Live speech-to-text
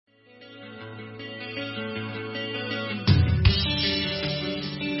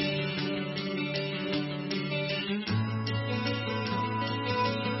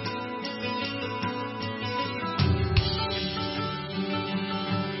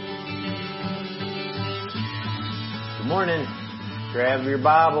Morning. Grab your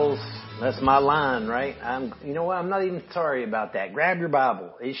Bibles. That's my line, right? You know what? I'm not even sorry about that. Grab your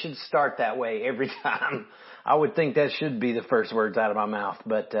Bible. It should start that way every time. I would think that should be the first words out of my mouth,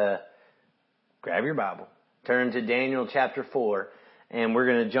 but, grab your Bible. Turn to Daniel chapter 4, and we're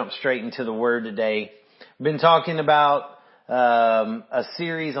going to jump straight into the Word today. I've been talking about a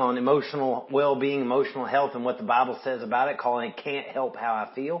series on emotional well-being, emotional health, and what the Bible says about it, calling it Can't Help How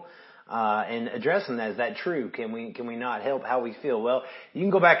I Feel. And addressing that. Is that true? Can we not help how we feel? Well, you can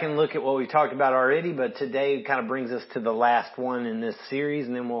go back and look at what we talked about already, but today kind of brings us to the last one in this series,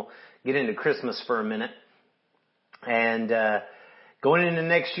 and then we'll get into Christmas for a minute. And going into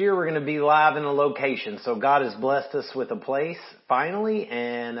next year, we're going to be live in a location. So God has blessed us with a place finally,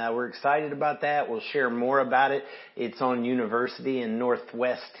 and we're excited about that. We'll share more about it. It's on University in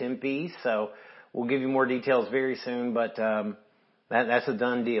Northwest Tempe, so we'll give you more details very soon, but that's a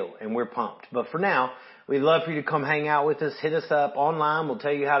done deal, and we're pumped. But for now, we'd love for you to come hang out with us. Hit us up online. We'll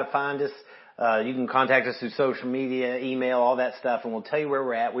tell you how to find us. You can contact us through social media, email, all that stuff, and we'll tell you where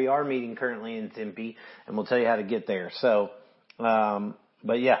we're at. We are meeting currently in Tempe, and we'll tell you how to get there. So,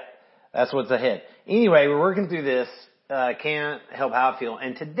 but yeah, that's what's ahead. Anyway, we're working through this. Can't help how I feel.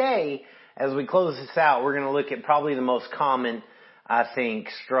 And today, as we close this out, we're going to look at probably the most common, I think,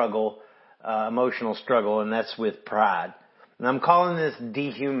 emotional struggle, and that's with pride. And I'm calling this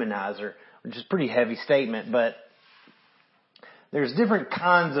DEHUMANIZER, which is a pretty heavy statement, but there's different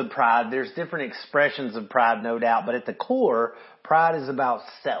kinds of pride. There's different expressions of pride, no doubt. But at the core, pride is about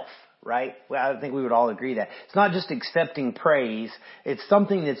self, right? Well, I think we would all agree that. It's not just accepting praise. It's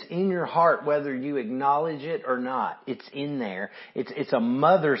something that's in your heart, whether you acknowledge it or not. It's in there. It's a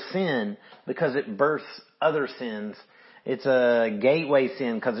mother sin because it births other sins. It's a gateway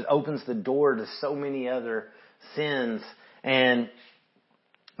sin because it opens the door to so many other sins. And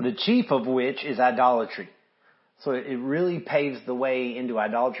the chief of which is idolatry. So it really paves the way into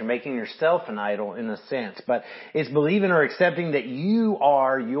idolatry, making yourself an idol in a sense. But it's believing or accepting that you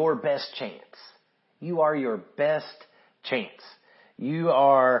are your best chance. You are your best chance. You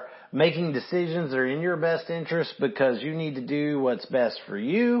are making decisions that are in your best interest because you need to do what's best for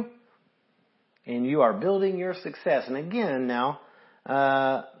you. And you are building your success. And again now,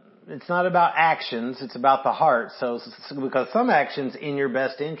 it's not about actions, it's about the heart. So because some actions in your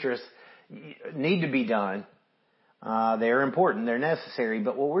best interest need to be done. They're important, they're necessary.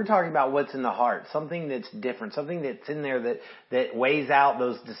 But what we're talking about, what's in the heart, something that's different, something that's in there that weighs out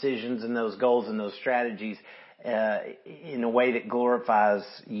those decisions and those goals and those strategies in a way that glorifies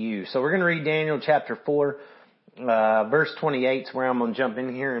you. So we're going to read Daniel chapter 4, verse 28 is where I'm going to jump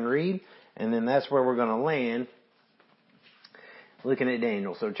in here and read. And then that's where we're going to land. Looking at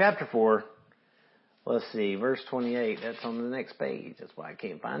Daniel. So chapter 4, let's see, verse 28. That's on the next page. That's why I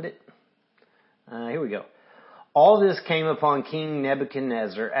can't find it. Here we go. All this came upon King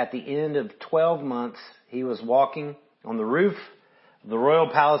Nebuchadnezzar at the end of 12 months. He was walking on the roof of the royal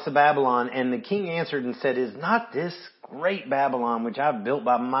palace of Babylon. And the king answered and said, "Is not this great Babylon, which I've built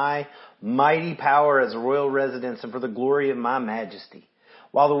by my mighty power as a royal residence and for the glory of my majesty?"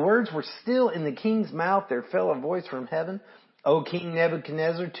 While the words were still in the king's mouth, there fell a voice from heaven. "O King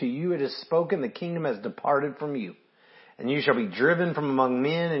Nebuchadnezzar, to you it is spoken, the kingdom has departed from you. And you shall be driven from among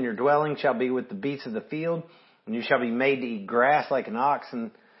men, and your dwelling shall be with the beasts of the field, and you shall be made to eat grass like an ox,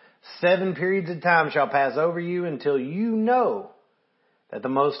 and 7 periods of time shall pass over you until you know that the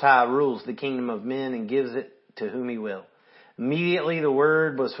Most High rules the kingdom of men and gives it to whom he will." Immediately the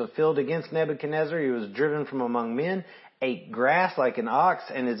word was fulfilled against Nebuchadnezzar. He was driven from among men, ate grass like an ox,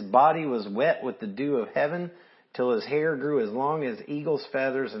 and his body was wet with the dew of heaven, till his hair grew as long as eagle's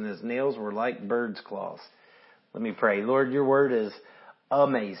feathers and his nails were like bird's claws. Let me pray. Lord, your word is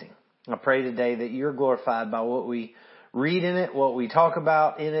amazing. I pray today that you're glorified by what we read in it, what we talk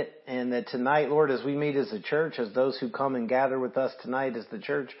about in it, and that tonight, Lord, as we meet as a church, as those who come and gather with us tonight as the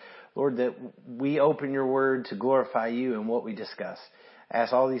church, Lord, that we open your word to glorify you in what we discuss. I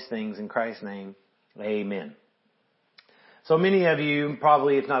ask all these things in Christ's name. Amen. So many of you,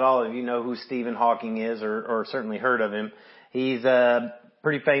 probably if not all of you, know who Stephen Hawking is or certainly heard of him. He's a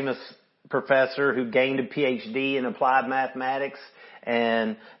pretty famous professor who gained a PhD in applied mathematics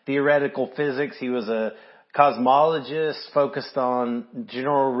and theoretical physics. He was a cosmologist focused on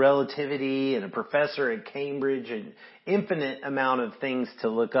general relativity and a professor at Cambridge, an infinite amount of things to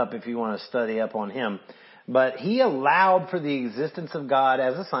look up if you want to study up on him. But he allowed for the existence of God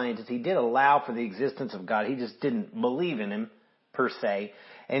as a scientist. He did allow for the existence of God. He just didn't believe in him per se.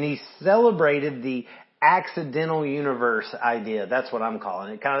 And he celebrated the accidental universe idea. That's what I'm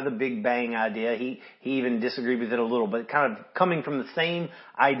calling it. Kind of the Big Bang idea. He even disagreed with it a little, but kind of coming from the same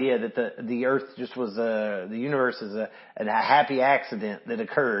idea that the earth just was the universe is a happy accident that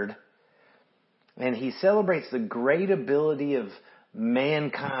occurred. And he celebrates the great ability of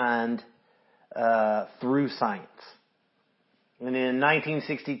mankind through science. And in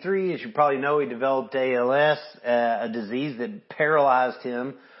 1963, as you probably know, he developed ALS, a disease that paralyzed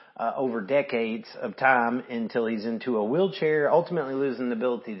him over decades of time until he's into a wheelchair, ultimately losing the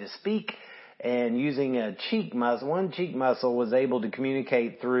ability to speak, and using a cheek muscle. One cheek muscle was able to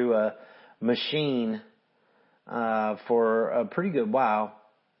communicate through a machine for a pretty good while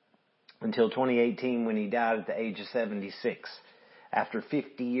until 2018 when he died at the age of 76 after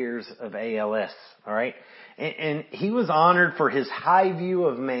 50 years of ALS. All right. And he was honored for his high view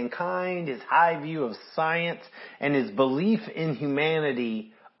of mankind, his high view of science, and his belief in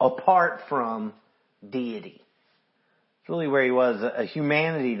humanity apart from deity. It's really where he was, a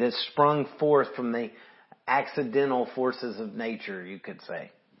humanity that sprung forth from the accidental forces of nature, you could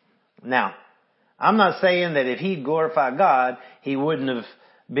say. Now, I'm not saying that if he'd glorified God, he wouldn't have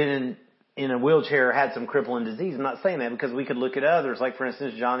been in a wheelchair or had some crippling disease. I'm not saying that, because we could look at others, like for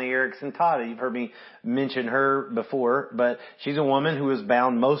instance, Johnny Erickson Tata. You've heard me mention her before, but she's a woman who was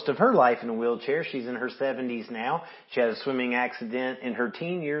bound most of her life in a wheelchair. She's in her 70s now. She had a swimming accident in her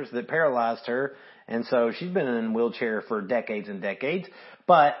teen years that paralyzed her, and so she's been in a wheelchair for decades and decades,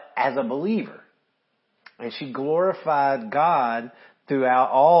 but as a believer. And she glorified God throughout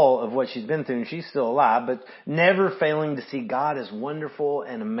all of what she's been through, and she's still alive, but never failing to see God as wonderful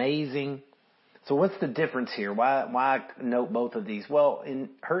and amazing. So what's the difference here? Why note both of these? Well, in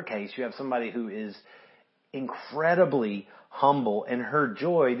her case, you have somebody who is incredibly humble, and her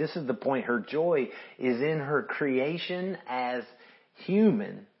joy, this is the point, her joy is in her creation as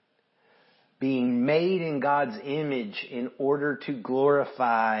human, being made in God's image in order to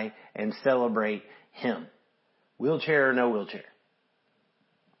glorify and celebrate Him. Wheelchair or no wheelchair.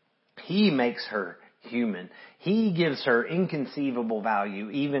 He makes her human. He gives her inconceivable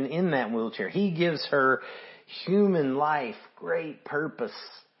value, even in that wheelchair. He gives her human life great purpose.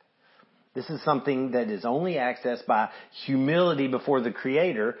 This is something that is only accessed by humility before the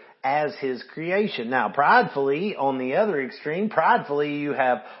Creator as His creation. Now, pridefully, on the other extreme, pridefully you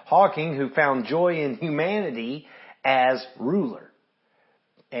have Hawking, who found joy in humanity as ruler.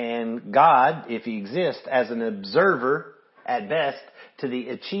 And God, if He exists, as an observer, at best, to the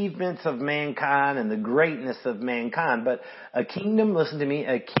achievements of mankind and the greatness of mankind. But a kingdom, listen to me,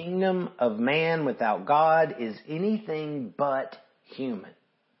 a kingdom of man without God is anything but human.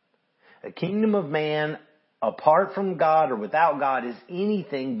 A kingdom of man apart from God or without God is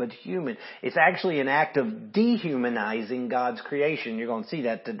anything but human. It's actually an act of dehumanizing God's creation. You're going to see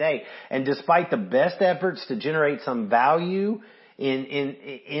that today. And despite the best efforts to generate some value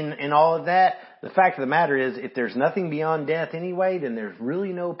in all of that, the fact of the matter is, if there's nothing beyond death anyway, then there's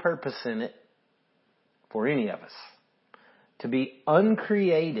really no purpose in it for any of us. To be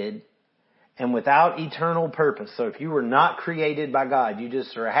uncreated and without eternal purpose. So if you were not created by God, you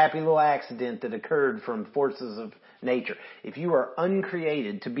just are a happy little accident that occurred from forces of nature. If you are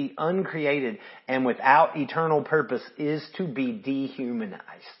uncreated, to be uncreated and without eternal purpose is to be dehumanized.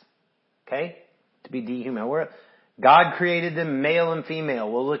 Okay? To be dehumanized. God created them male and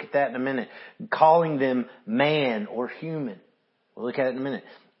female. We'll look at that in a minute. Calling them man or human. We'll look at it in a minute.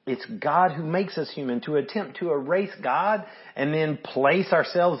 It's God who makes us human. To attempt to erase God and then place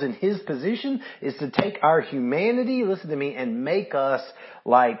ourselves in His position is to take our humanity, listen to me, and make us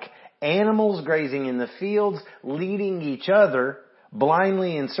like animals grazing in the fields, leading each other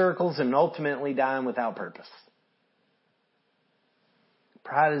blindly in circles and ultimately dying without purpose.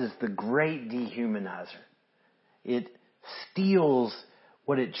 Pride is the great dehumanizer. It steals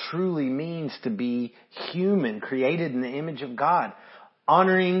what it truly means to be human, created in the image of God.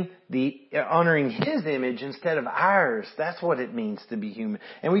 Honoring His image instead of ours. That's what it means to be human.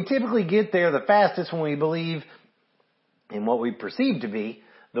 And we typically get there the fastest when we believe in what we perceive to be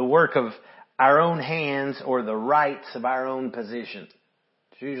the work of our own hands or the rights of our own position.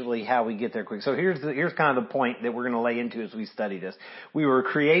 It's usually how we get there quick. So here's kind of the point that we're going to lay into as we study this. We were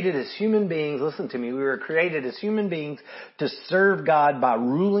created as human beings. Listen to me. We were created as human beings to serve God by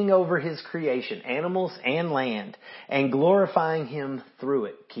ruling over His creation, animals and land, and glorifying Him through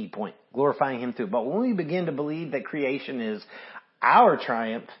it. Key point. Glorifying Him through it. But when we begin to believe that creation is our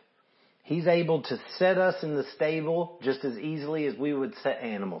triumph, He's able to set us in the stable just as easily as we would set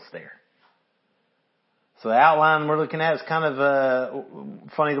animals there. So the outline we're looking at is kind of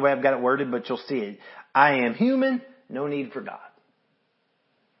funny the way I've got it worded, but you'll see it. I am human, no need for God.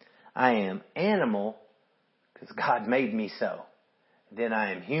 I am animal, because God made me so. Then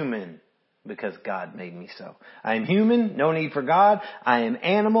I am human because God made me so. I am human, no need for God. I am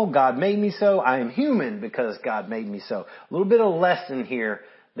animal, God made me so. I am human because God made me so. A little bit of lesson here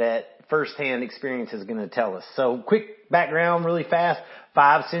that firsthand experience is going to tell us. So quick background really fast.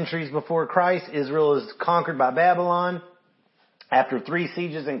 5 centuries before Christ, Israel is conquered by Babylon. After 3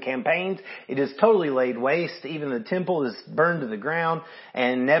 sieges and campaigns, it is totally laid waste. Even the temple is burned to the ground.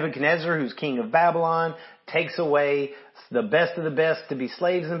 And Nebuchadnezzar, who's king of Babylon, takes away the best of the best to be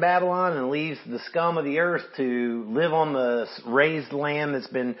slaves in Babylon and leaves the scum of the earth to live on the raised land that's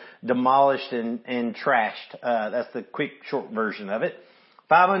been demolished and trashed. That's the quick, short version of it.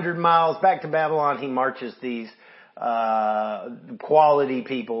 500 miles back to Babylon, he marches these quality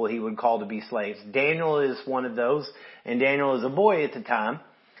people he would call to be slaves. Daniel is one of those, and Daniel is a boy at the time.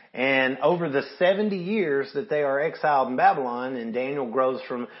 And over the 70 years that they are exiled in Babylon, and Daniel grows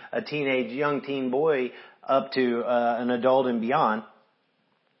from a young teen boy up to an adult and beyond,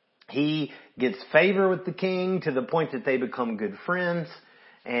 he gets favor with the king to the point that they become good friends.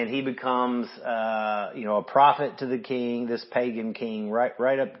 And he becomes, a prophet to the king, this pagan king,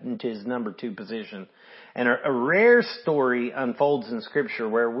 right up into his number 2 position. And a rare story unfolds in Scripture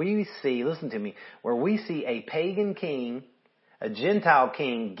where we see, listen to me, where we see a pagan king, a Gentile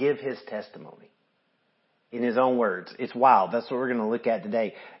king, give his testimony in his own words. It's wild. That's what we're going to look at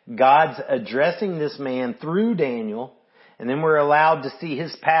today. God's addressing this man through Daniel, and then we're allowed to see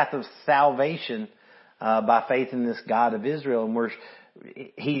his path of salvation by faith in this God of Israel. And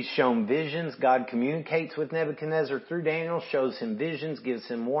he's shown visions. God communicates with Nebuchadnezzar through Daniel, shows him visions, gives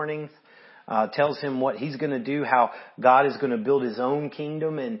him warnings, tells him what he's going to do, how God is going to build his own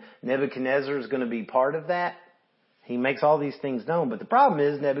kingdom, and Nebuchadnezzar is going to be part of that. He makes all these things known. But the problem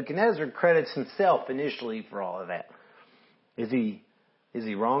is Nebuchadnezzar credits himself initially for all of that. Is he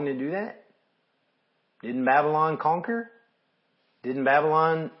wrong to do that? Didn't Babylon conquer? Didn't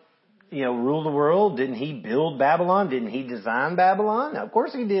Babylon rule the world? Didn't he build Babylon? Didn't he design Babylon? Of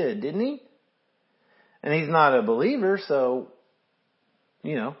course he did, didn't he? And he's not a believer, so,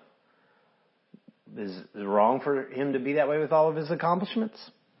 is it wrong for him to be that way with all of his accomplishments?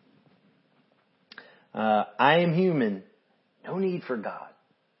 I am human, no need for God.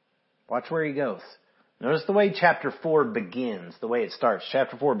 Watch where he goes. Notice the way chapter 4 begins, the way it starts.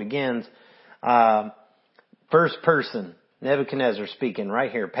 Chapter 4 begins, first person. Nebuchadnezzar speaking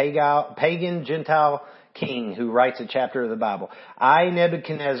right here. Pagan Gentile king who writes a chapter of the Bible. I,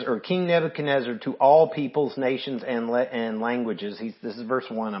 Nebuchadnezzar, or King Nebuchadnezzar, to all peoples, nations, and languages. This is verse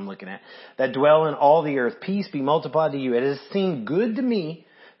 1 I'm looking at. That dwell in all the earth. Peace be multiplied to you. It has seemed good to me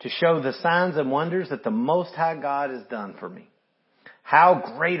to show the signs and wonders that the Most High God has done for me.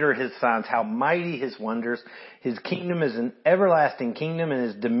 How great are his signs, how mighty his wonders. His kingdom is an everlasting kingdom, and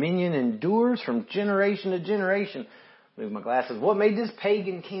his dominion endures from generation to generation. Move my glasses. What made this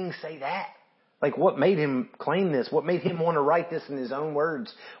pagan king say that? Like, what made him claim this? What made him want to write this in his own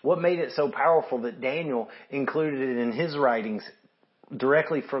words? What made it so powerful that Daniel included it in his writings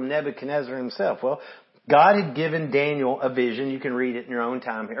directly from Nebuchadnezzar himself? Well, God had given Daniel a vision. You can read it in your own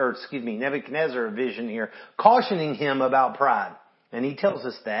time. Nebuchadnezzar a vision here, cautioning him about pride. And he tells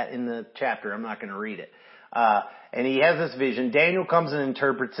us that in the chapter. I'm not going to read it. And he has this vision. Daniel comes and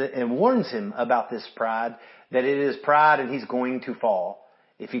interprets it and warns him about this pride, that it is pride and he's going to fall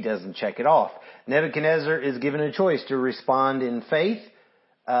if he doesn't check it off. Nebuchadnezzar is given a choice to respond in faith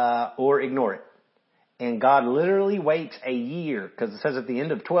or ignore it. And God literally waits a year, because it says at the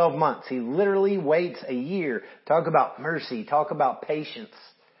end of 12 months, he literally waits a year. Talk about mercy. Talk about patience.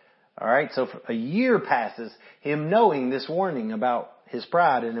 All right, so a year passes, him knowing this warning about his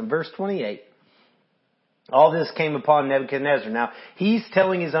pride. And in verse 28, all this came upon Nebuchadnezzar. Now, he's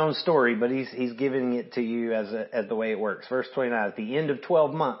telling his own story, but he's giving it to you as the way it works. Verse 29, at the end of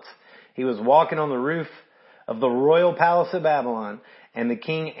 12 months, he was walking on the roof of the royal palace of Babylon, and the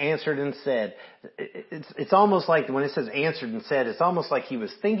king answered and said, it's almost like when it says answered and said, it's almost like he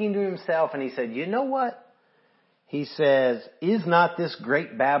was thinking to himself, and he said, you know what? He says, is not this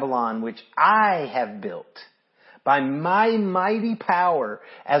great Babylon which I have built by my mighty power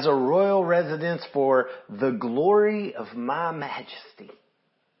as a royal residence for the glory of my majesty?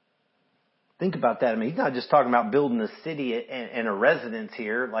 Think about that. I mean, he's not just talking about building a city and a residence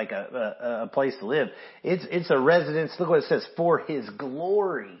here, like a place to live. It's a residence. Look what it says, for his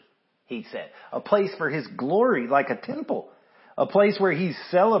glory, he said. A place for his glory, like a temple. A place where he's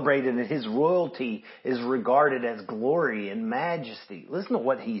celebrated and his royalty is regarded as glory and majesty. Listen to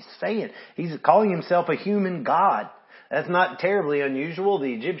what he's saying. He's calling himself a human God. That's not terribly unusual.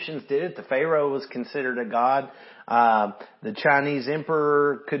 The Egyptians did it. The Pharaoh was considered a god. The Chinese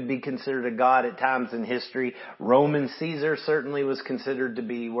emperor could be considered a god at times in history. Roman Caesar certainly was considered to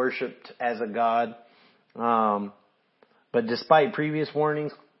be worshipped as a god. But despite previous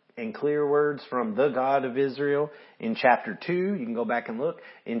warnings and clear words from the God of Israel in chapter 2, you can go back and look,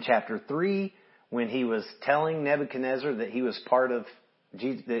 in chapter 3, when he was telling Nebuchadnezzar that he was part of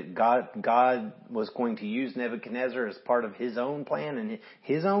Jesus, that God was going to use Nebuchadnezzar as part of his own plan and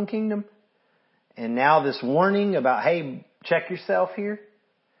his own kingdom. And now this warning about, hey, check yourself here.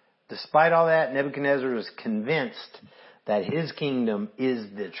 Despite all that, Nebuchadnezzar is convinced that his kingdom is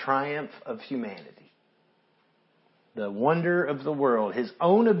the triumph of humanity. The wonder of the world, his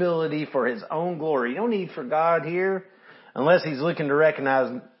own ability for his own glory. You don't need for God here unless he's looking to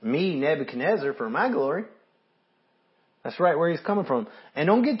recognize me, Nebuchadnezzar, for my glory. That's right where he's coming from. And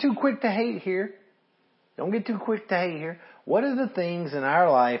don't get too quick to hate here. Don't get too quick to hate here. What are the things in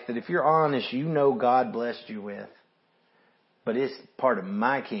our life that if you're honest, you know God blessed you with, but it's part of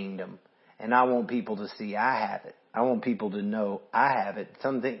my kingdom and I want people to see I have it. I want people to know I have it.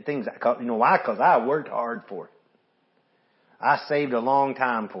 Some things, you know why? Because I worked hard for it. I saved a long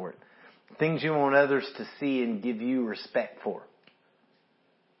time for it. Things you want others to see and give you respect for.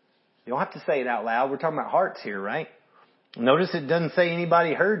 You don't have to say it out loud. We're talking about hearts here, right? Notice it doesn't say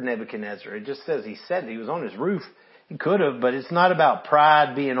anybody heard Nebuchadnezzar. It just says he said he was on his roof. He could have, but it's not about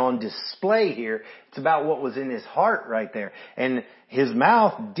pride being on display here. It's about what was in his heart right there. And his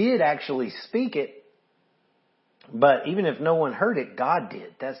mouth did actually speak it. But even if no one heard it, God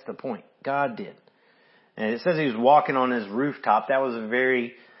did. That's the point. God did. And it says he was walking on his rooftop. That was a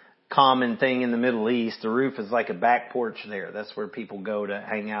very common thing in the Middle East. The roof is like a back porch there. That's where people go to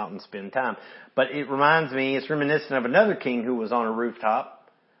hang out and spend time. But it reminds me, it's reminiscent of another king who was on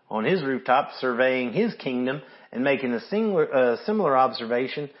his rooftop, surveying his kingdom and making a similar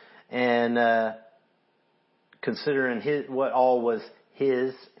observation and considering what all was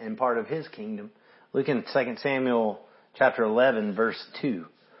his and part of his kingdom. Look in 2 Samuel chapter 11, verse 2.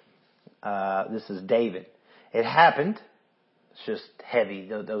 This is David. It happened. It's just heavy,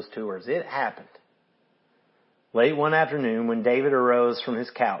 those two words. It happened. Late one afternoon when David arose from his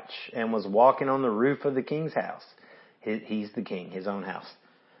couch and was walking on the roof of the king's house. He's the king, his own house.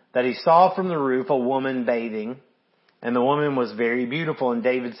 That he saw from the roof a woman bathing, and the woman was very beautiful. And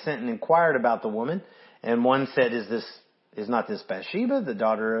David sent and inquired about the woman. And one said, is not this Bathsheba, the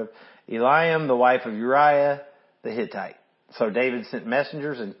daughter of Eliam, the wife of Uriah the Hittite? So David sent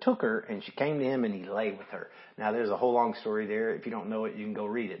messengers and took her, and she came to him, and he lay with her. Now, there's a whole long story there. If you don't know it, you can go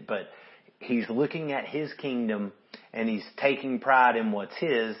read it. But he's looking at his kingdom, and he's taking pride in what's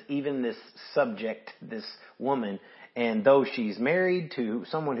his, even this subject, this woman. And though she's married to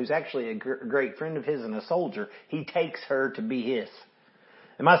someone who's actually a great friend of his and a soldier, he takes her to be his.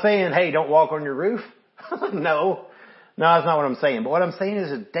 Am I saying, hey, don't walk on your roof? No. No, that's not what I'm saying. But what I'm saying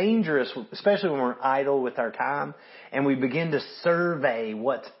is it's dangerous, especially when we're idle with our time and we begin to survey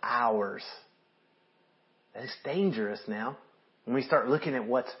what's ours. It's dangerous now when we start looking at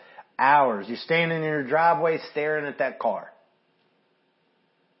what's ours. You're standing in your driveway staring at that car.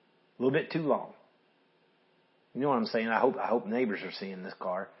 A little bit too long. You know what I'm saying? I hope neighbors are seeing this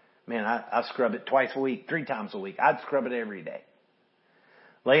car. Man, I scrub it twice a week, 3 times a week. I'd scrub it every day.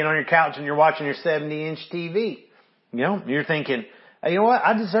 Laying on your couch and you're watching your 70-inch TV. You know, you're thinking, hey, you know what?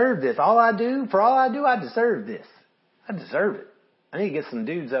 I deserve this. For all I do, I deserve this. I deserve it. I need to get some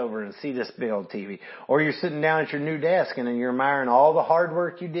dudes over and see this big old TV. Or you're sitting down at your new desk and you're admiring all the hard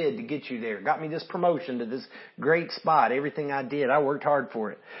work you did to get you there. Got me this promotion to this great spot. Everything I did, I worked hard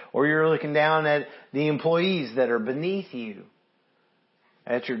for it. Or you're looking down at the employees that are beneath you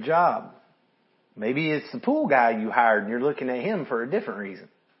at your job. Maybe it's the pool guy you hired and you're looking at him for a different reason.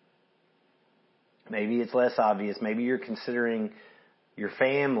 Maybe it's less obvious. Maybe you're considering your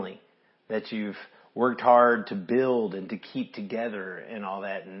family that you've worked hard to build and to keep together and all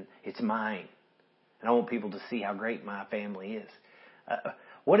that, and it's mine. And I want people to see how great my family is.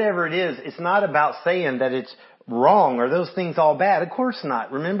 Whatever it is, it's not about saying that it's wrong or those things all bad. Of course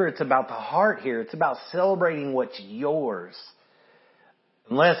not. Remember, it's about the heart here. It's about celebrating what's yours.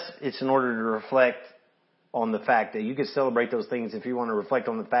 Unless it's in order to reflect on the fact that you can celebrate those things if you want to reflect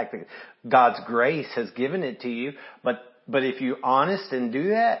on the fact that God's grace has given it to you. But if you're honest and do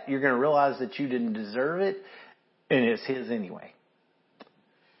that, you're going to realize that you didn't deserve it and it's His anyway.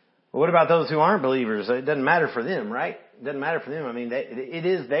 But what about those who aren't believers? It doesn't matter for them, right? It doesn't matter for them. I mean, it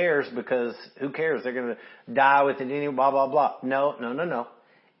is theirs because who cares? They're going to die with it anyway, blah, blah, blah. No.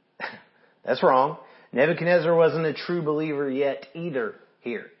 That's wrong. Nebuchadnezzar wasn't a true believer yet either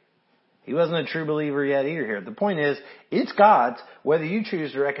here. He wasn't a true believer yet either here. The point is, it's God's whether you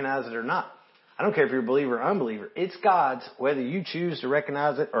choose to recognize it or not. I don't care if you're a believer or unbeliever. It's God's whether you choose to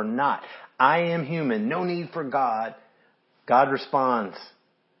recognize it or not. I am human. No need for God. God responds.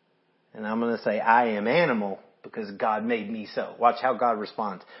 And I'm going to say I am animal because God made me so. Watch how God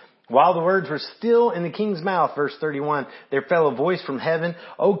responds. While the words were still in the king's mouth, verse 31, there fell a voice from heaven,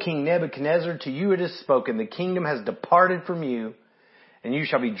 O King Nebuchadnezzar, to you it is spoken. The kingdom has departed from you, and you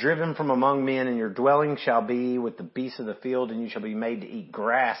shall be driven from among men, and your dwelling shall be with the beasts of the field, and you shall be made to eat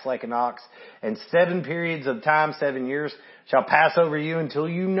grass like an ox. And 7 periods of time, 7 years, shall pass over you until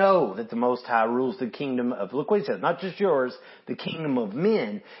you know that the Most High rules the kingdom of, look what he says, not just yours, the kingdom of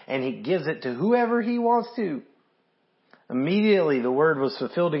men, and he gives it to whoever he wants to. Immediately the word was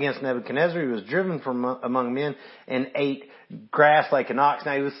fulfilled against Nebuchadnezzar. He was driven from among men and ate grass like an ox.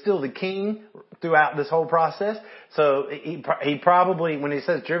 Now he was still the king throughout this whole process. So he probably, when he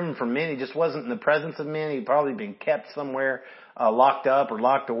says driven from men, he just wasn't in the presence of men. He'd probably been kept somewhere, locked up or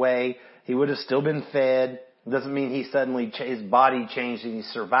locked away. He would have still been fed. It doesn't mean he suddenly, his body changed and he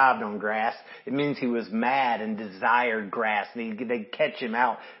survived on grass. It means he was mad and desired grass. And they'd catch him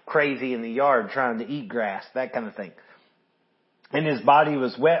out crazy in the yard trying to eat grass, that kind of thing. And his body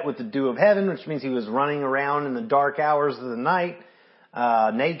was wet with the dew of heaven, which means he was running around in the dark hours of the night,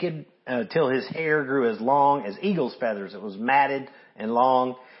 naked, till his hair grew as long as eagle's feathers. It was matted and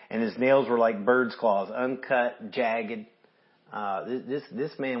long, and his nails were like bird's claws, uncut, jagged.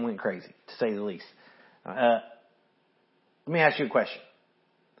 This man went crazy, to say the least. Let me ask you a question.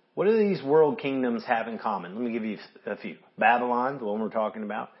 What do these world kingdoms have in common? Let me give you a few. Babylon, the one we're talking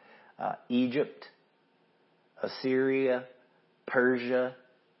about, Egypt, Assyria, Persia,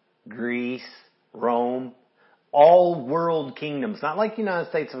 Greece, Rome, all world kingdoms. Not like the United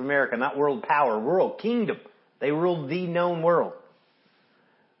States of America, not world power, world kingdom. They ruled the known world.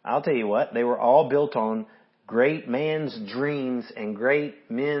 I'll tell you what, they were all built on great man's dreams and great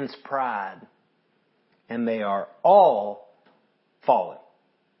men's pride. And they are all fallen.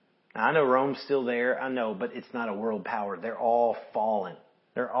 Now, I know Rome's still there, I know, but it's not a world power. They're all fallen.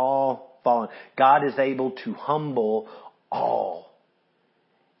 They're all fallen. God is able to humble all.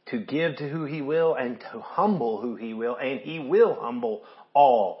 To give to who he will and to humble who he will. And he will humble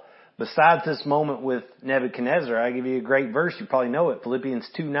all. Besides this moment with Nebuchadnezzar, I give you a great verse. You probably know it. Philippians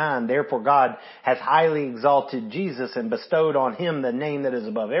 2:9. Therefore God has highly exalted Jesus and bestowed on him the name that is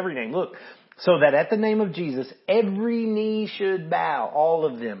above every name. Look, so that at the name of Jesus, every knee should bow. All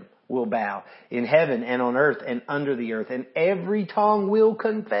of them will bow in heaven and on earth and under the earth. And every tongue will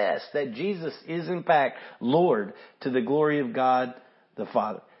confess that Jesus is in fact Lord to the glory of God the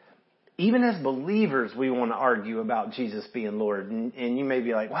Father. Even as believers, we want to argue about Jesus being Lord. And you may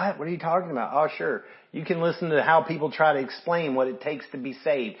be like, what? What are you talking about? Oh, sure. You can listen to how people try to explain what it takes to be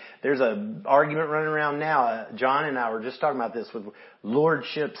saved. There's an argument running around now. John and I were just talking about this with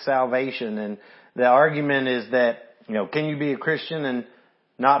lordship salvation. And the argument is that, can you be a Christian and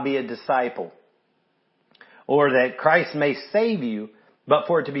not be a disciple? Or that Christ may save you, but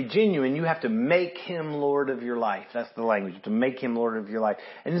for it to be genuine, you have to make him Lord of your life. That's the language, to make him Lord of your life.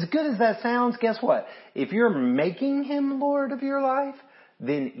 And as good as that sounds, guess what? If you're making him Lord of your life,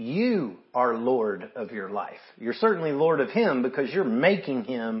 then you are Lord of your life. You're certainly Lord of him because you're making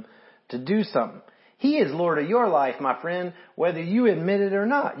him to do something. He is Lord of your life, my friend, whether you admit it or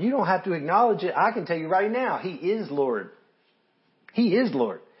not. You don't have to acknowledge it. I can tell you right now, he is Lord. He is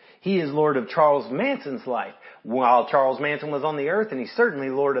Lord. He is Lord of Charles Manson's life while Charles Manson was on the earth, and he's certainly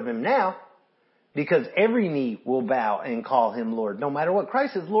Lord of him now because every knee will bow and call him Lord, no matter what.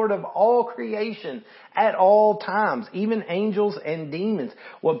 Christ is Lord of all creation at all times, even angels and demons.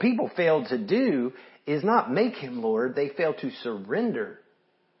 What people fail to do is not make him Lord. They fail to surrender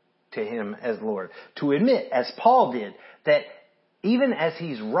to him as Lord, to admit, as Paul did, that even as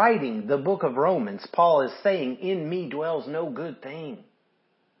he's writing the book of Romans, Paul is saying, in me dwells no good thing.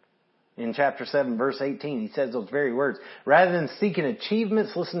 In chapter 7, verse 18, he says those very words. Rather than seeking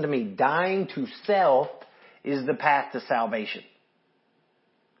achievements, listen to me, dying to self is the path to salvation.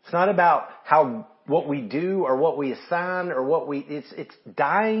 It's not about what we do or what we assign or it's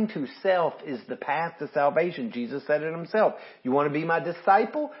dying to self is the path to salvation. Jesus said it himself. You want to be my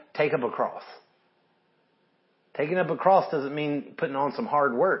disciple? Take up a cross. Taking up a cross doesn't mean putting on some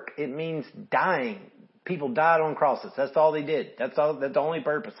hard work. It means dying. People died on crosses. That's all they did. That's the only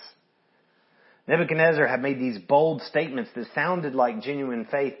purpose. Nebuchadnezzar had made these bold statements that sounded like genuine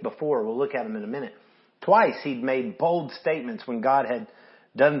faith before. We'll look at them in a minute. Twice he'd made bold statements when God had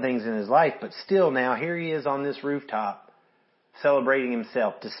done things in his life, but still now here he is on this rooftop celebrating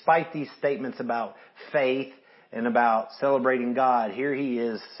himself. Despite these statements about faith and about celebrating God. Here he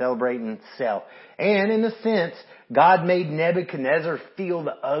is celebrating self. And in a sense, God made Nebuchadnezzar feel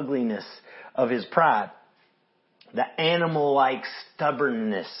the ugliness of his pride. The animal-like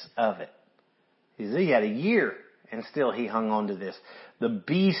stubbornness of it. He had a year and still he hung on to this. The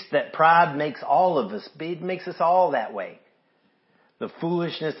beast that pride makes all of us. It makes us all that way. The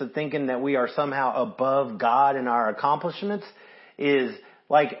foolishness of thinking that we are somehow above God in our accomplishments is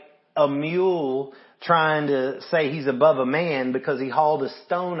like a mule trying to say he's above a man because he hauled a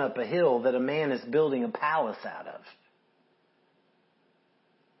stone up a hill that a man is building a palace out of.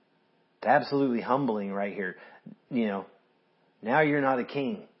 It's absolutely humbling right here. Now you're not a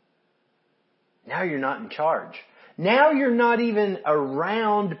king. Now you're not in charge. Now you're not even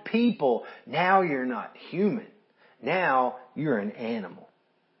around people. Now you're not human. Now you're an animal.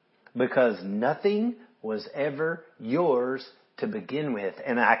 Because nothing was ever yours to begin with.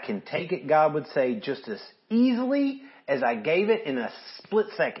 And I can take it, God would say, just as easily as I gave it in a split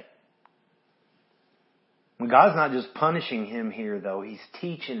second. God's not just punishing him here, though. He's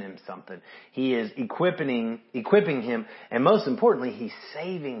teaching him something. He is equipping him. And most importantly, he's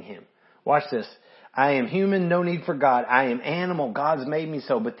saving him. Watch this. I am human, no need for God. I am animal, God's made me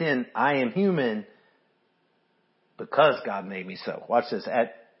so. But then I am human because God made me so. Watch this.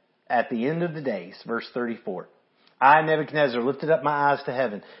 At the end of the days, verse 34. I, Nebuchadnezzar, lifted up my eyes to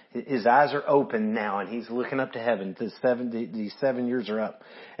heaven. His eyes are open now, and he's looking up to heaven. These 7 years are up.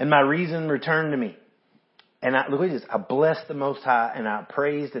 And my reason returned to me. And look at this. I blessed the Most High, and I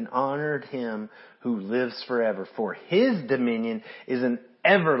praised and honored him who lives forever. For his dominion is an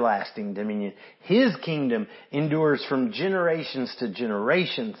everlasting dominion. His kingdom endures from generations to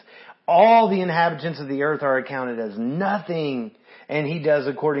generations. All the inhabitants of the earth are accounted as nothing, and he does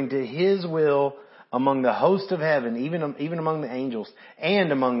according to his will among the host of heaven, even among the angels,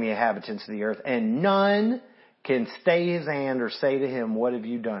 and among the inhabitants of the earth. And none can stay his hand or say to him, what have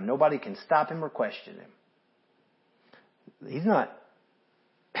you done? Nobody can stop him or question him.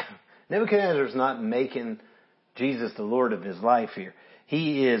 Nebuchadnezzar's not making Jesus the Lord of his life here.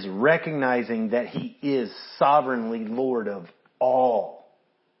 He is recognizing that he is sovereignly Lord of all,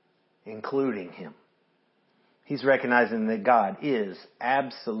 including him. He's recognizing that God is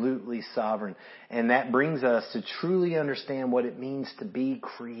absolutely sovereign. And that brings us to truly understand what it means to be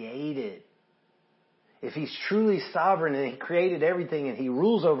created. If he's truly sovereign and he created everything and he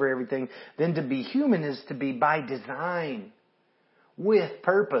rules over everything, then to be human is to be by design, with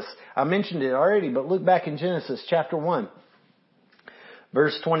purpose. I mentioned it already, but look back in Genesis chapter 1,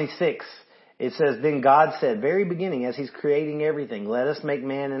 verse 26. It says, then God said, very beginning, as he's creating everything, let us make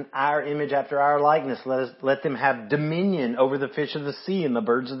man in our image after our likeness. Let them have dominion over the fish of the sea and the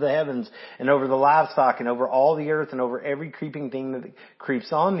birds of the heavens and over the livestock and over all the earth and over every creeping thing that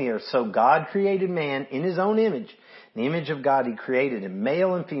creeps on the earth. So God created man in his own image. In the image of God, he created him.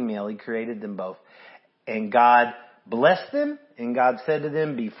 Male and female, he created them both. And God blessed them, and God said to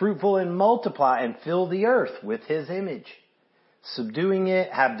them, be fruitful and multiply and fill the earth with his image. Subduing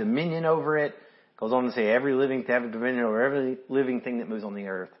it, have dominion over it. Goes on to say every living to have dominion over every living thing that moves on the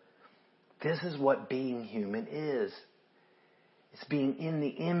earth. This is what being human is. It's being in the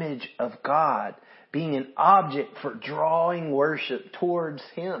image of God. Being an object for drawing worship towards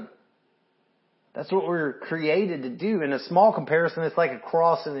him. That's what we're created to do. In a small comparison, it's like a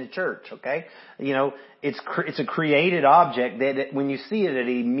cross in a church, okay? It's a created object that when you see it, it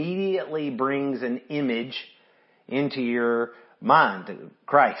immediately brings an image into your mind,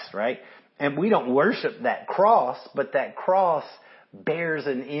 Christ, right? And we don't worship that cross, but that cross bears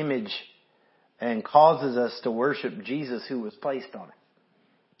an image and causes us to worship Jesus who was placed on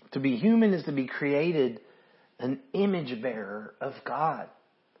it. To be human is to be created an image bearer of God.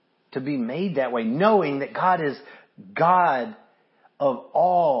 To be made that way, knowing that God is God of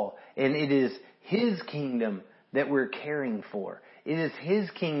all, and it is his kingdom that we're caring for. It is his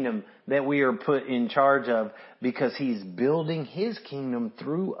kingdom that we are put in charge of because he's building his kingdom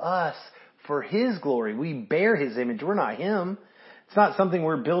through us for his glory. We bear his image. We're not him. It's not something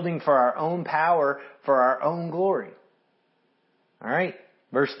we're building for our own power, for our own glory. All right.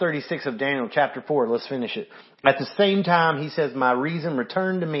 Verse 36 of Daniel chapter 4. Let's finish it. At the same time, he says, my reason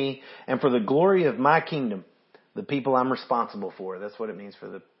returned to me, and for the glory of my kingdom, the people I'm responsible for. That's what it means for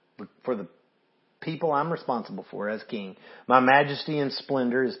the people I'm responsible for as king. My majesty and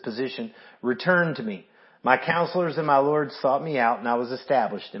splendor, his position, returned to me. My counselors and my lords sought me out, and I was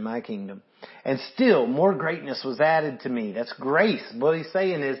established in my kingdom. And still more greatness was added to me. That's grace. What he's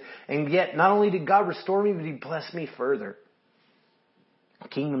saying is, and yet not only did God restore me, but he blessed me further. The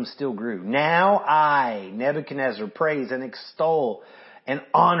kingdom still grew. Now I, Nebuchadnezzar, praise and extol and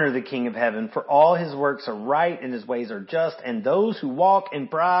honor the King of heaven, for all his works are right and his ways are just, and those who walk in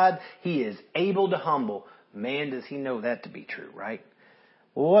pride he is able to humble. Man, does he know that to be true, right?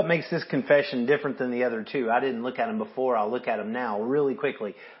 Well, what makes this confession different than the other two? I didn't look at them before. I'll look at them now really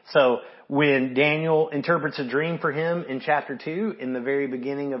quickly. So when Daniel interprets a dream for him in chapter 2, in the very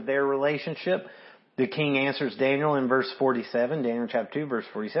beginning of their relationship, the king answers Daniel in verse 47, Daniel chapter 2, verse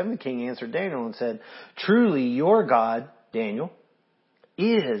 47. The king answered Daniel and said, truly your God, Daniel,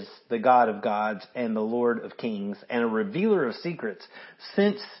 is the God of gods and the Lord of kings and a revealer of secrets,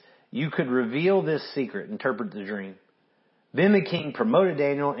 since you could reveal this secret, interpret the dream. Then the king promoted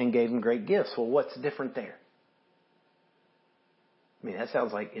Daniel and gave him great gifts. Well, what's different there? I mean, that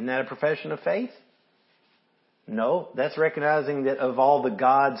sounds like, isn't that a profession of faith? No, that's recognizing that of all the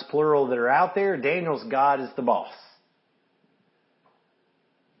gods, plural, that are out there, Daniel's God is the boss.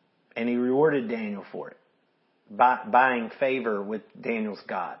 And he rewarded Daniel for it, buying favor with Daniel's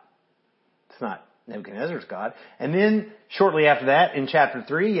God. It's not Nebuchadnezzar's God. And then shortly after that, in chapter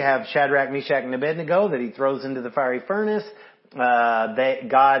 3, you have Shadrach, Meshach, and Abednego that he throws into the fiery furnace.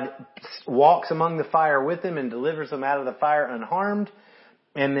 God walks among the fire with them and delivers them out of the fire unharmed.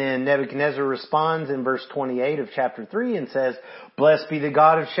 And then Nebuchadnezzar responds in verse 28 of chapter 3 and says, blessed be the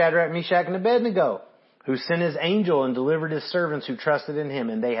God of Shadrach, Meshach, and Abednego, who sent his angel and delivered his servants who trusted in him.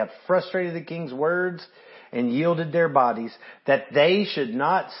 And they have frustrated the king's words and yielded their bodies, that they should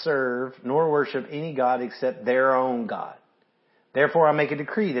not serve nor worship any god except their own God. Therefore I make a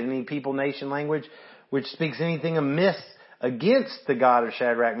decree that any people, nation, language, which speaks anything amiss against the God of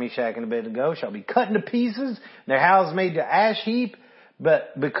Shadrach, Meshach, and Abednego shall be cut into pieces, their houses made to ash heap.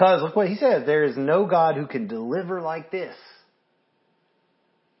 But because, look what he says, there is no God who can deliver like this.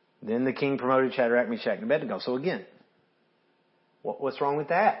 Then the king promoted Shadrach, Meshach, and Abednego. So again, what's wrong with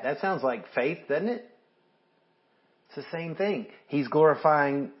that? That sounds like faith, doesn't it? It's the same thing. He's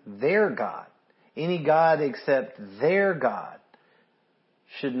glorifying their God. Any God except their God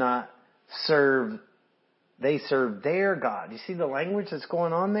should not serve. They serve their God. You see the language that's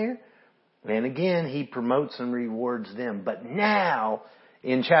going on there? And again, he promotes and rewards them. But now,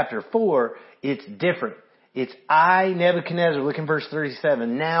 in chapter 4, it's different. It's I, Nebuchadnezzar, look in verse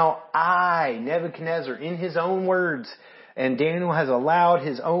 37. Now I, Nebuchadnezzar, in his own words, and Daniel has allowed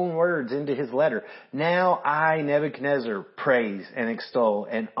his own words into his letter. Now I, Nebuchadnezzar, praise and extol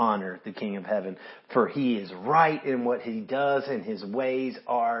and honor the King of heaven, for he is right in what he does and his ways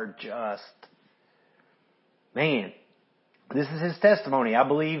are just. Man, this is his testimony. I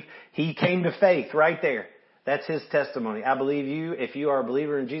believe he came to faith right there. That's his testimony. I believe you, if you are a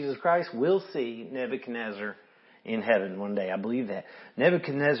believer in Jesus Christ, will see Nebuchadnezzar in heaven one day. I believe that.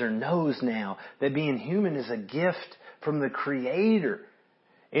 Nebuchadnezzar knows now that being human is a gift from the Creator.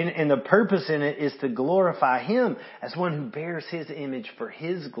 And the purpose in it is to glorify him as one who bears his image for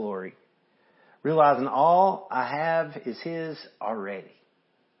his glory. Realizing all I have is his already.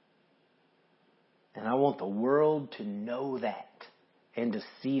 And I want the world to know that and to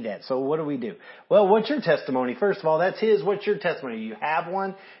see that. So what do we do? Well, what's your testimony? First of all, that's his. What's your testimony? You have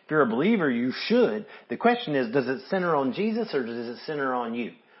one. If you're a believer, you should. The question is, does it center on Jesus or does it center on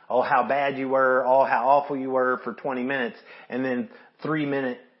you? Oh, how bad you were. Oh, how awful you were for 20 minutes. And then 3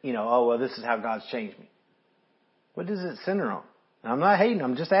 minute, oh, well, this is how God's changed me. What does it center on? I'm not hating.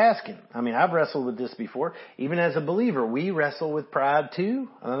 I'm just asking. I mean, I've wrestled with this before. Even as a believer, we wrestle with pride too.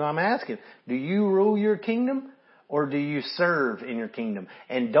 And I'm asking, do you rule your kingdom or do you serve in your kingdom?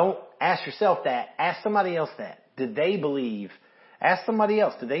 And don't ask yourself that. Ask somebody else that. Did they believe? Ask somebody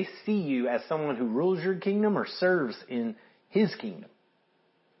else. Do they see you as someone who rules your kingdom or serves in his kingdom?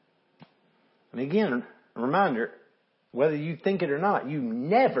 And again, a reminder, whether you think it or not, you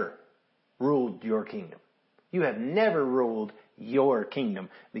never ruled your kingdom. You have never ruled your kingdom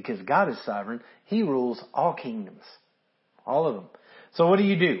because God is sovereign. He rules all kingdoms, all of them. So what do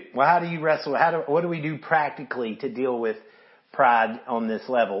you do? Well, how do you wrestle? What do we do practically to deal with pride on this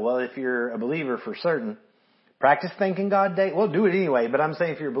level? Well, if you're a believer for certain, practice thanking God daily. Well, do it anyway, but I'm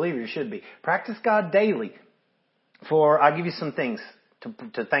saying if you're a believer, you should be. Practice God daily. I'll give you some things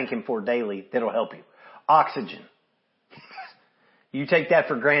to thank him for daily that'll help you. Oxygen. You take that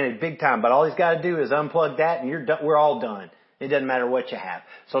for granted big time, but all he's got to do is unplug that and you're done. We're all done. It doesn't matter what you have.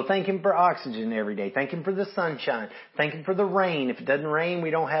 So thank him for oxygen every day. Thank him for the sunshine. Thank him for the rain. If it doesn't rain, we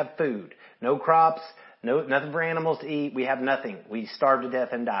don't have food. No crops, nothing for animals to eat. We have nothing. We starve to death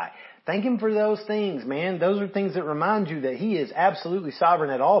and die. Thank him for those things, man. Those are things that remind you that he is absolutely sovereign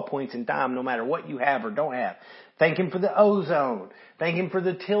at all points in time, no matter what you have or don't have. Thank Him for the ozone. Thank Him for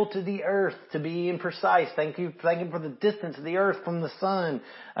the tilt of the earth to be imprecise. Thank Him for the distance of the earth from the sun,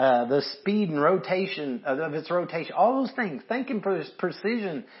 the speed and rotation of its rotation. All those things. Thank Him for His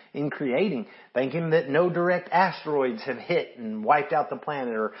precision in creating. Thank Him that no direct asteroids have hit and wiped out the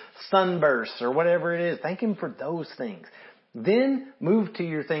planet, or sunbursts or whatever it is. Thank Him for those things. Then move to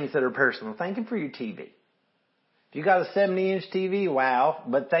your things that are personal. Thank Him for your TV. If you got a 70-inch TV, wow,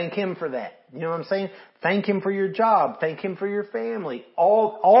 but thank Him for that. You know what I'm saying? Thank Him for your job. Thank Him for your family.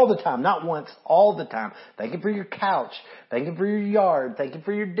 All the time. Not once, all the time. Thank Him for your couch. Thank Him for your yard. Thank Him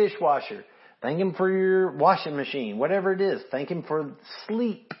for your dishwasher. Thank Him for your washing machine. Whatever it is. Thank Him for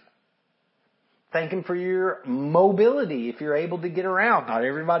sleep. Thank Him for your mobility if you're able to get around. Not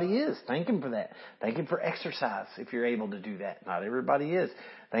everybody is. Thank Him for that. Thank Him for exercise if you're able to do that. Not everybody is.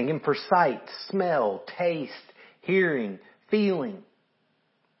 Thank Him for sight, smell, taste, hearing, feeling.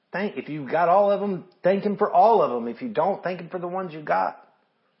 If you've got all of them, thank Him for all of them. If you don't, thank Him for the ones you got.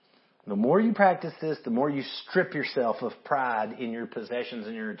 The more you practice this, the more you strip yourself of pride in your possessions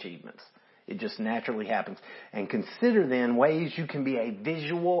and your achievements. It just naturally happens. And consider then ways you can be a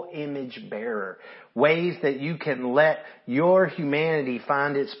visual image bearer. Ways that you can let your humanity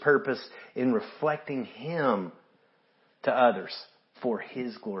find its purpose in reflecting Him to others for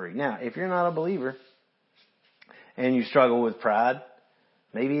His glory. Now, if you're not a believer and you struggle with pride,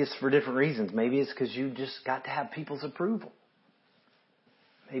 maybe it's for different reasons. Maybe it's because you just got to have people's approval.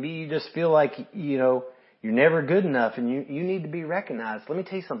 Maybe you just feel like, you're never good enough and you need to be recognized. Let me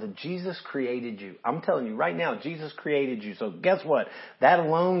tell you something. Jesus created you. I'm telling you right now, Jesus created you. So guess what? That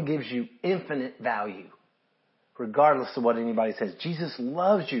alone gives you infinite value, regardless of what anybody says. Jesus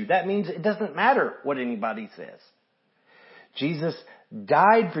loves you. That means it doesn't matter what anybody says. Jesus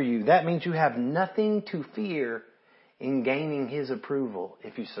died for you. That means you have nothing to fear in gaining His approval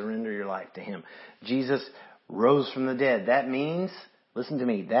if you surrender your life to Him. Jesus rose from the dead. That means, listen to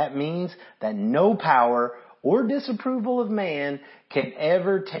me, that means that no power or disapproval of man can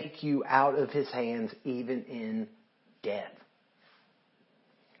ever take you out of His hands, even in death.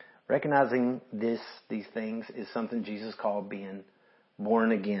 Recognizing these things is something Jesus called being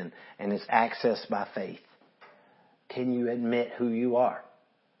born again, and it's accessed by faith. Can you admit who you are?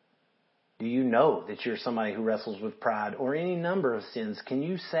 Do you know that you're somebody who wrestles with pride or any number of sins? Can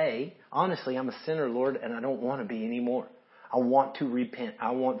you say, honestly, I'm a sinner, Lord, and I don't want to be anymore. I want to repent.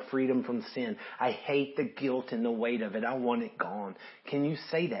 I want freedom from sin. I hate the guilt and the weight of it. I want it gone. Can you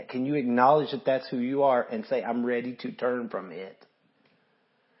say that? Can you acknowledge that that's who you are and say, I'm ready to turn from it?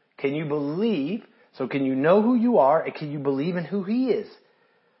 Can you believe? So can you know who you are, and can you believe in who He is?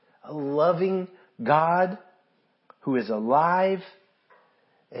 A loving God who is alive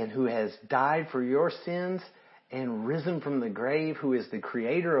and who has died for your sins and risen from the grave, who is the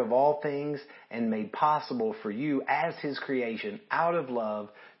creator of all things and made possible for you as His creation out of love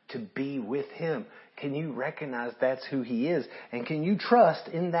to be with Him. Can you recognize that's who He is? And can you trust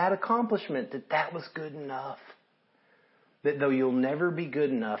in that accomplishment that was good enough? That though you'll never be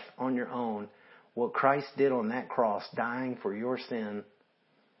good enough on your own, what Christ did on that cross, dying for your sin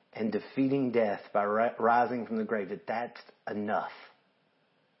and defeating death by rising from the grave, that's enough.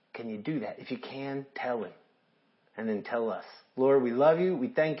 Can you do that? If you can, tell Him. And then tell us. Lord, we love You, we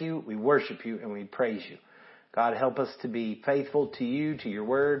thank You, we worship You, and we praise You. God, help us to be faithful to You, to Your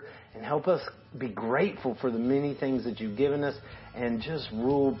Word, and help us be grateful for the many things that You've given us, and just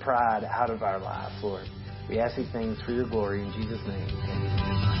rule pride out of our lives, Lord. We ask these things for Your glory in Jesus' name.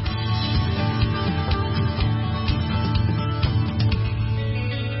 Amen.